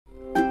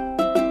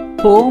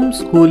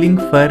Homeschooling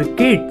for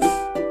kids.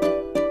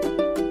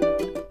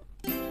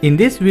 In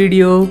this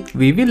video,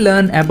 we will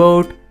learn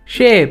about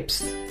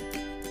shapes.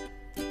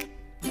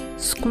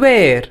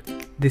 Square.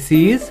 This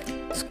is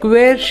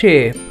square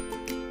shape.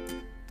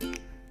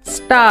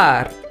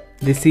 Star.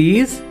 This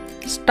is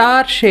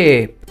star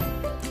shape.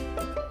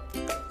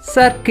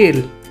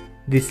 Circle.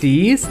 This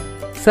is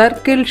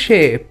circle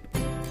shape.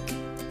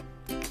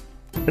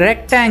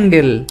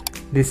 Rectangle.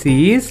 This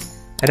is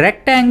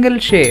rectangle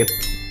shape.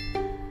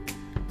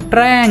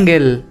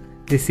 Triangle.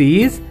 This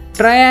is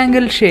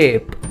triangle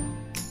shape.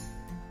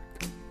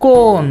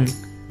 Cone.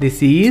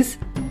 This is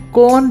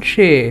cone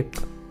shape.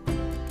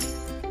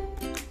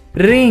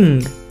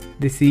 Ring.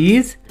 This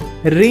is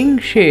ring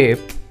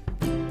shape.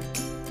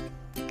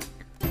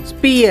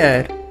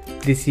 Sphere.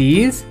 This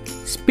is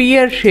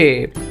spear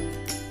shape.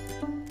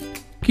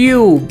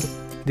 Cube.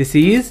 This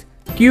is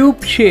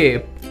cube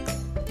shape.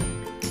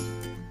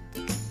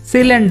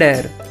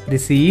 Cylinder.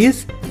 This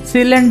is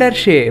cylinder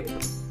shape.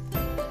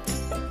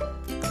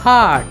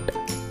 Heart.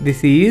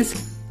 This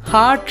is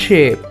heart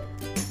shape.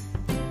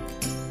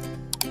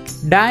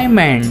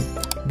 Diamond.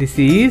 This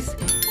is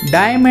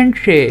diamond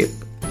shape.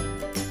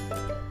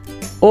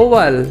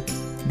 Oval.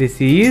 This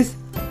is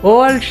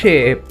oval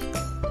shape.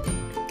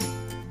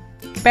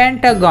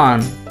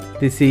 Pentagon.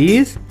 This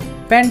is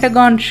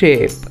pentagon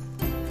shape.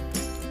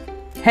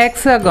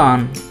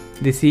 Hexagon.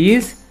 This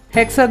is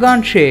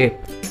hexagon shape.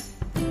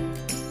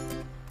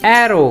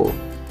 Arrow.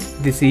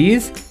 This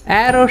is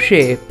arrow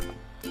shape.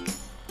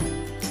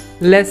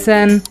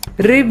 Lesson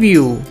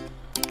review.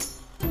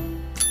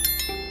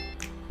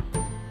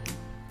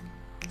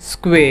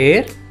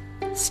 Square,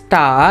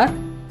 star,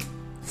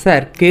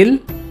 circle,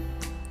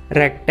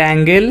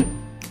 rectangle,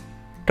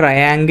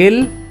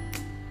 triangle,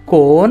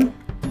 cone,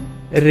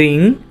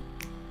 ring,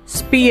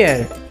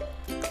 sphere.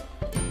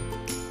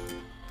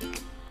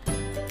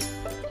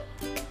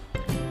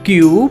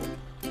 Cube,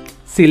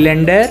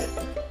 cylinder,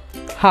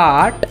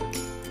 heart,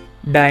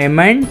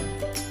 diamond,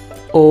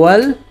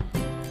 oval,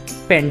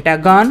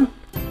 pentagon,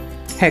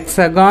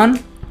 hexagon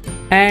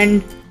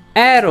and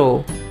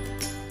arrow.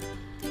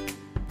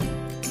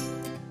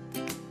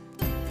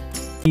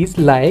 Please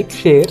like,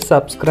 share,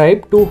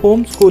 subscribe to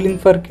Homeschooling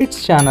for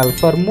Kids channel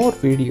for more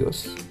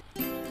videos.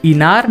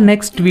 In our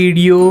next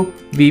video,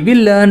 we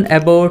will learn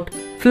about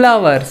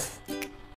flowers.